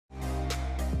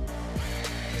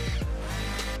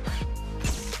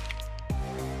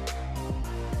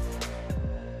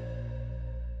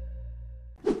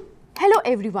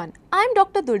everyone, I am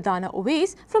Dr. Durdana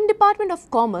Owais from Department of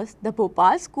Commerce, the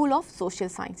Bhopal School of Social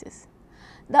Sciences.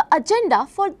 The agenda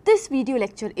for this video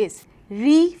lecture is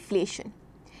reflation.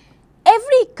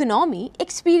 Every economy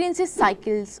experiences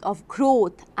cycles of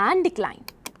growth and decline,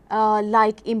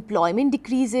 like employment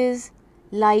decreases,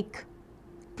 like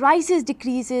prices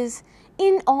decreases,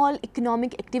 in all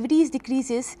economic activities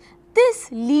decreases.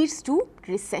 This leads to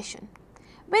recession.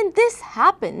 When this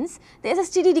happens, there is a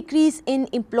steady decrease in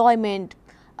employment,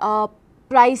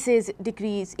 prices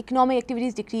decrease, economic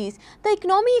activities decrease, the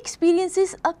economy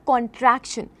experiences a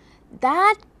contraction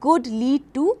that could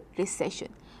lead to recession.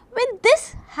 When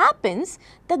this happens,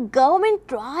 the government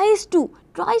tries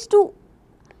to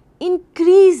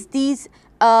increase these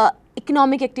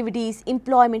economic activities,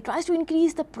 employment, tries to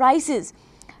increase the prices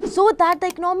so that the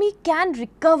economy can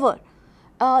recover.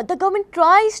 The government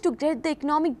tries to get the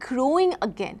economy growing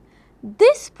again.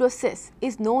 This process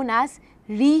is known as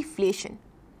reflation.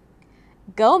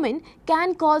 Government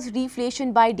can cause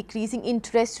reflation by decreasing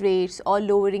interest rates or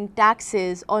lowering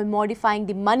taxes or modifying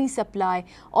the money supply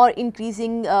or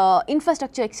increasing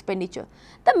infrastructure expenditure.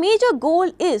 The major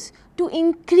goal is to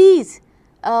increase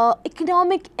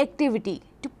economic activity,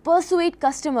 to persuade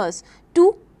customers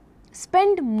to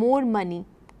spend more money.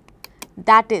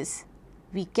 That is,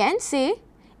 we can say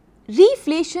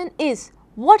reflation is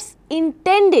what's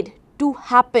intended to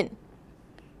happen.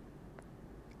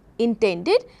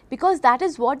 Intended because that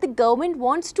is what the government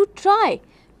wants to try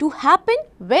to happen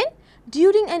when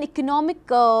during an economic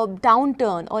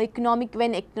downturn or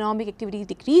when economic activity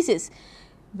decreases,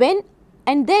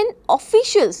 and then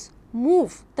officials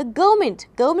move, the government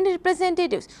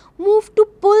representatives move to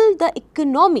pull the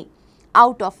economy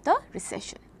out of the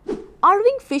recession.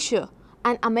 Irving Fisher,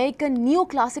 an American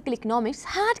neoclassical economist,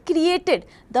 had created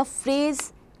the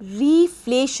phrase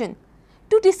reflation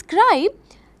to describe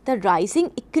the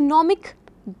rising economic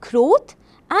growth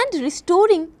and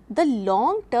restoring the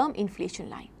long-term inflation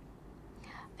line.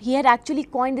 He had actually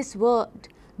coined this word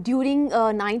during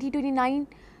 1929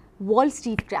 Wall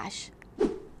Street crash.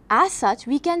 As such,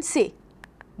 we can say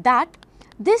that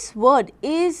this word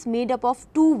is made up of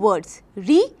two words,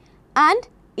 re and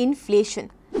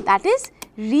inflation. That is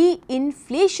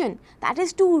reinflation, that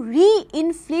is to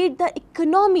reinflate the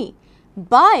economy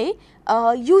by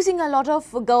using a lot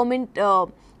of government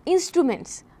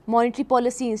instruments, monetary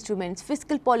policy instruments,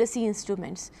 fiscal policy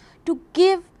instruments to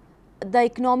give the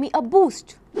economy a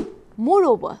boost.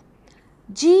 Moreover,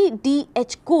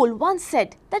 G.D.H. Cole once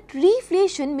said that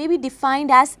reflation may be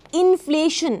defined as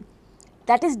inflation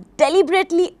that is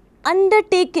deliberately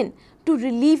undertaken to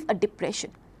relieve a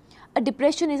depression. A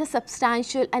depression is a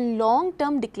substantial and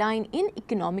long-term decline in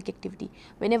economic activity.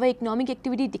 Whenever economic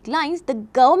activity declines, the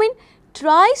government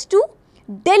tries to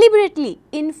deliberately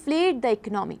inflate the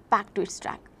economy back to its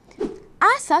track.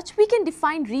 As such, we can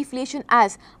define reflation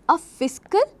as a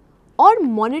fiscal or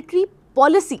monetary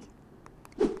policy.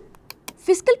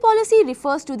 Fiscal policy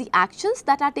refers to the actions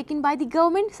that are taken by the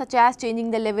government, such as changing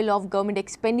the level of government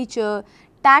expenditure,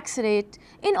 tax rate,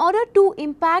 in order to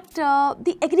impact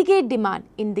the aggregate demand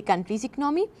in the country's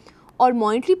economy. Or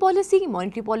monetary policy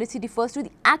refers to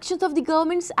the actions of the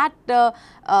governments that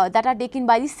are taken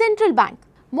by the central bank.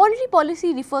 Monetary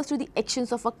policy refers to the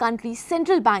actions of a country's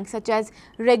central bank, such as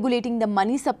regulating the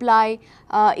money supply,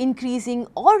 increasing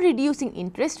or reducing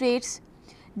interest rates,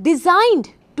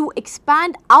 designed to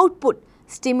expand output,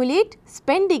 stimulate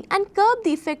spending and curb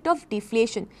the effect of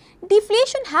deflation.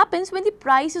 Deflation happens when the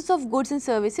prices of goods and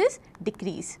services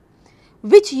decrease,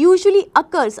 which usually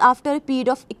occurs after a period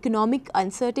of economic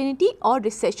uncertainty or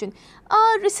recession.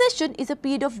 A recession is a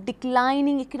period of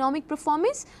declining economic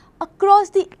performance across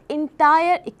the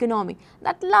entire economy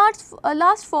that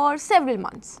lasts for several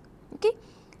months. Okay?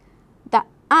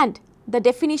 And the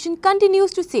definition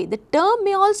continues to say the term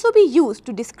may also be used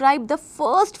to describe the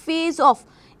first phase of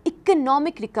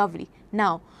economic recovery.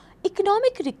 Now,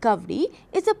 economic recovery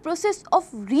is a process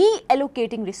of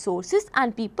reallocating resources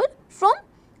and people from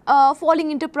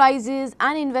falling enterprises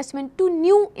and investment to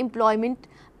new employment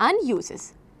and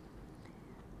uses.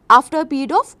 After a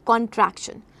period of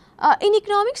contraction. In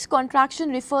economics, contraction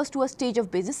refers to a stage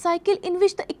of business cycle in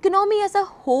which the economy as a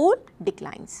whole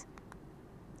declines.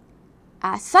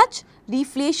 As such,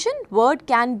 reflation word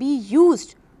can be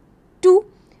used to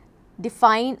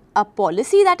define a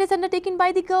policy that is undertaken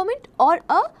by the government or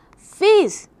a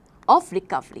phase of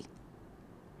recovery.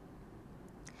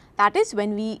 That is,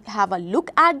 when we have a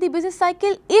look at the business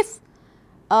cycle, if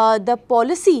the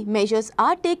policy measures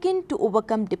are taken to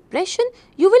overcome depression,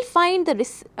 you will find the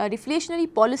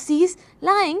reflationary policies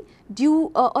lying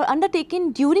or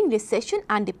undertaken during recession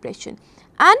and depression.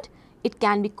 And it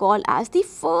can be called as the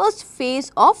first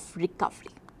phase of recovery.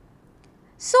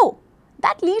 So,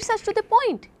 that leads us to the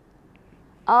point.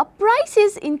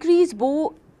 Prices increase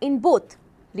in both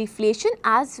reflation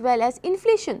as well as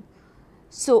inflation.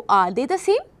 So, are they the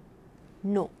same?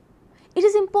 No. It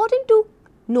is important to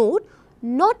note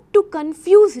not to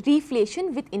confuse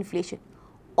reflation with inflation,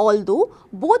 although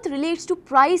both relates to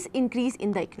price increase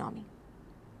in the economy.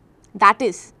 That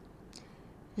is,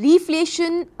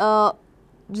 reflation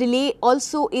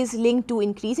also is linked to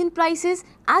increase in prices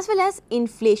as well as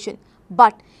inflation,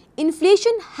 but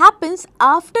inflation happens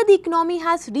after the economy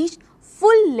has reached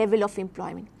full level of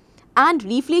employment, and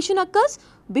reflation occurs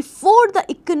before the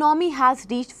economy has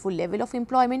reached full level of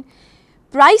employment.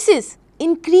 Prices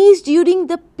increase during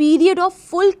the period of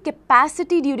full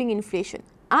capacity during inflation,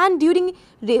 and during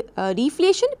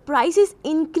reflation prices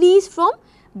increase from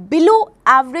below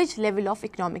average level of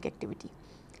economic activity.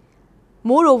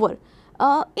 Moreover,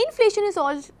 inflation is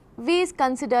always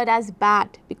considered as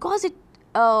bad because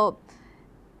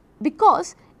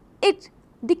it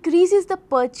decreases the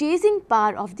purchasing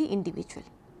power of the individual.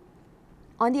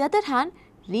 On the other hand,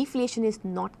 reflation is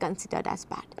not considered as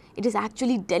bad. It is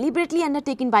actually deliberately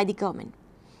undertaken by the government.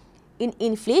 In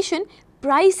inflation,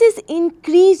 prices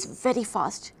increase very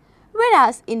fast,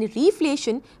 whereas in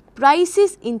reflation,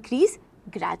 prices increase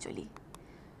gradually.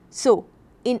 So,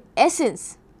 in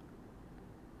essence,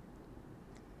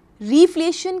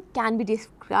 reflation can be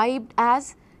described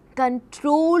as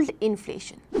controlled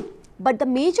inflation. But the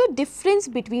major difference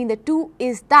between the two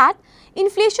is that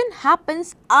inflation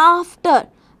happens after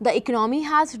the economy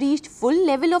has reached full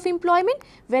level of employment,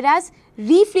 whereas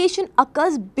reflation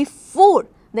occurs before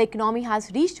the economy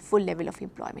has reached full level of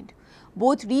employment.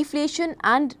 Both reflation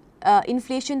and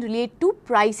inflation relate to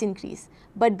price increase,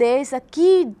 but there is a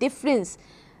key difference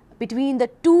between the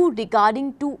two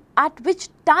regarding to at which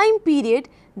time period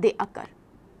they occur.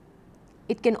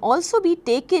 It can also be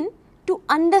taken to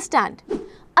understand.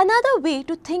 Another way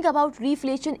to think about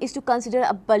reflation is to consider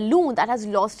a balloon that has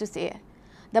lost its air.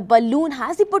 The balloon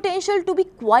has the potential to be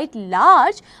quite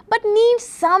large but needs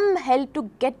some help to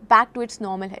get back to its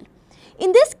normal health.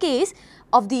 In this case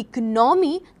of the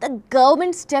economy, the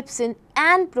government steps in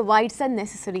and provides the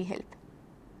necessary help.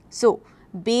 So,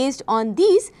 based on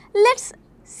these, let's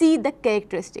see the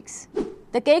characteristics.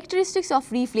 The characteristics of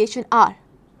reflation are: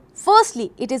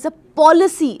 firstly, it is a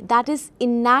policy that is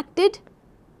enacted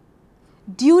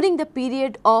during the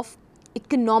period of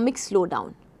economic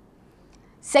slowdown.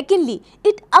 Secondly,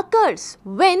 it occurs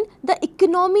when the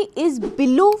economy is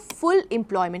below full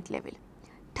employment level.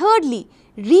 Thirdly,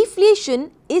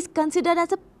 reflation is considered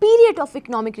as a period of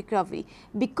economic recovery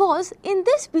because in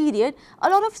this period a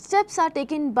lot of steps are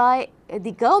taken by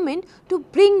the government to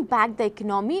bring back the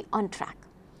economy on track.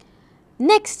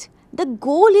 Next, the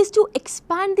goal is to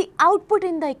expand the output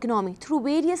in the economy through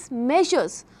various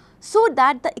measures so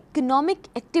that the economic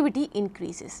activity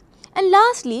increases. And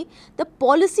lastly, the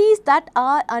policies that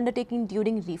are undertaken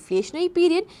during reflationary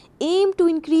period aim to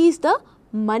increase the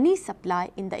money supply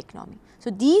in the economy. So,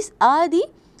 these are the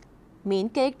main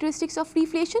characteristics of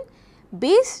reflation.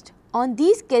 Based on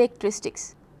these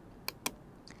characteristics,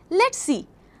 let's see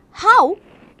how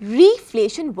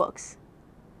reflation works.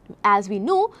 As we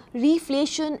know,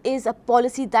 reflation is a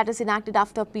policy that is enacted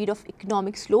after a period of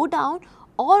economic slowdown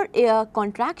or a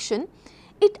contraction.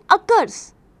 It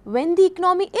occurs when the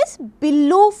economy is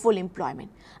below full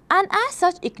employment, and as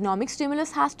such economic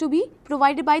stimulus has to be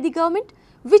provided by the government,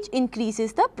 which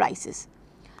increases the prices.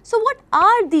 So, what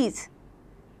are these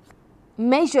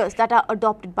measures that are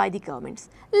adopted by the governments?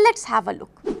 Let's have a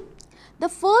look. The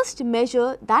first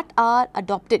measure that are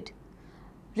adopted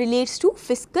relates to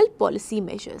fiscal policy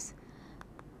measures.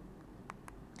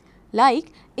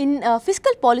 Like in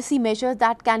fiscal policy measures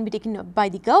that can be taken by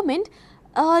the government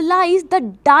lies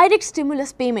the direct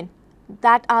stimulus payment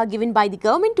that are given by the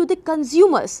government to the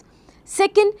consumers.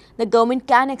 Second, the government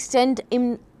can extend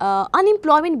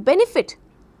unemployment benefit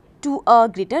to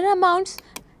greater amounts.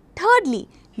 Thirdly,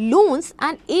 loans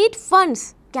and aid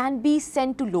funds can be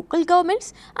sent to local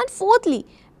governments. And fourthly,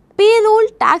 payroll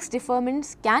tax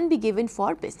deferments can be given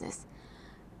for business.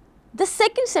 The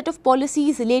second set of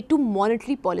policies relate to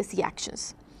monetary policy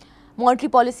actions. Monetary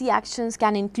policy actions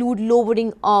can include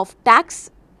lowering of tax.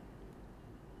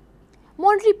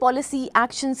 Monetary policy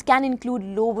actions can include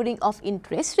lowering of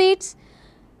interest rates.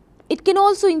 It can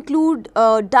also include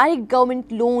direct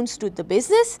government loans to the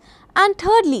business. And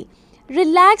thirdly,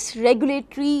 relaxed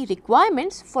regulatory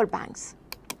requirements for banks.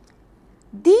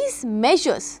 These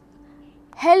measures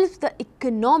help the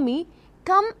economy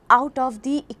come out of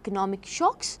the economic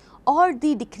shocks or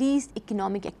the decreased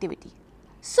economic activity.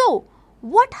 So,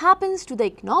 what happens to the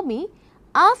economy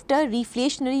after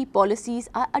reflationary policies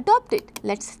are adopted?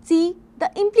 Let's see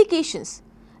the implications.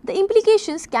 The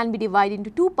implications can be divided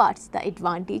into two parts, the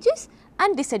advantages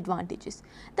and disadvantages.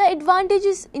 The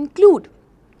advantages include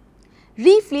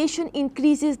reflation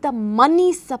increases the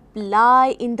money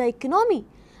supply in the economy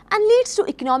and leads to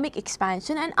economic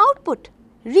expansion and output.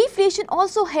 Reflation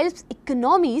also helps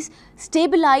economies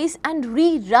stabilize and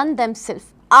rerun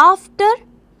themselves after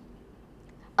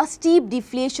a steep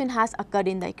deflation has occurred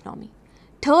in the economy.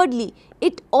 Thirdly,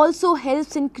 it also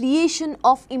helps in creation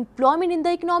of employment in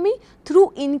the economy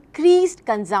through increased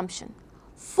consumption.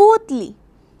 Fourthly,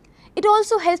 it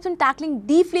also helps in tackling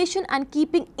deflation and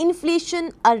keeping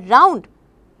inflation around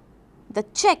the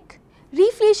check.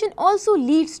 Reflation also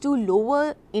leads to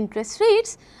lower interest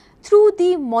rates through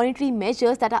the monetary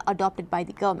measures that are adopted by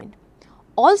the government.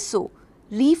 Also,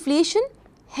 reflation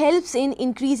helps in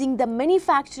increasing the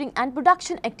manufacturing and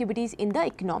production activities in the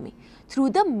economy through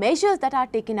the measures that are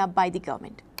taken up by the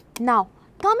government. Now,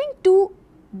 coming to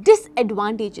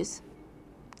disadvantages.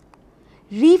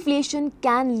 Reflation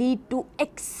can lead to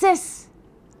excess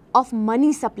of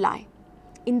money supply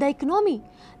in the economy.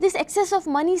 This excess of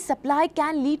money supply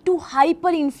can lead to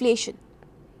hyperinflation.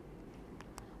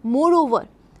 Moreover,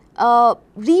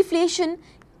 reflation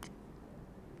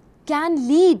can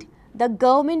lead the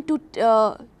government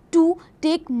to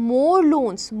take more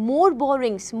loans, more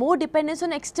borrowings, more dependence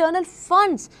on external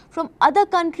funds from other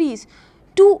countries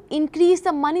to increase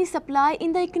the money supply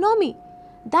in the economy.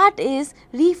 That is,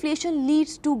 reflation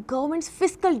leads to government's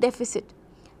fiscal deficit.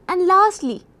 And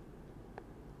lastly,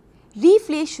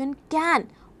 reflation can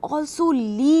also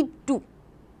lead to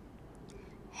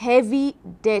heavy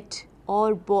debt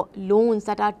or loans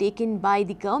that are taken by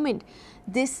the government.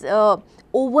 This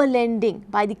overlending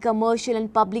by the commercial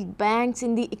and public banks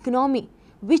in the economy,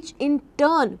 which in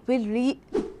turn will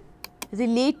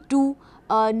relate to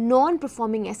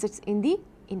non-performing assets in the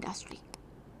industry.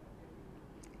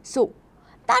 So,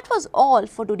 that was all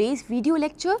for today's video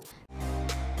lecture.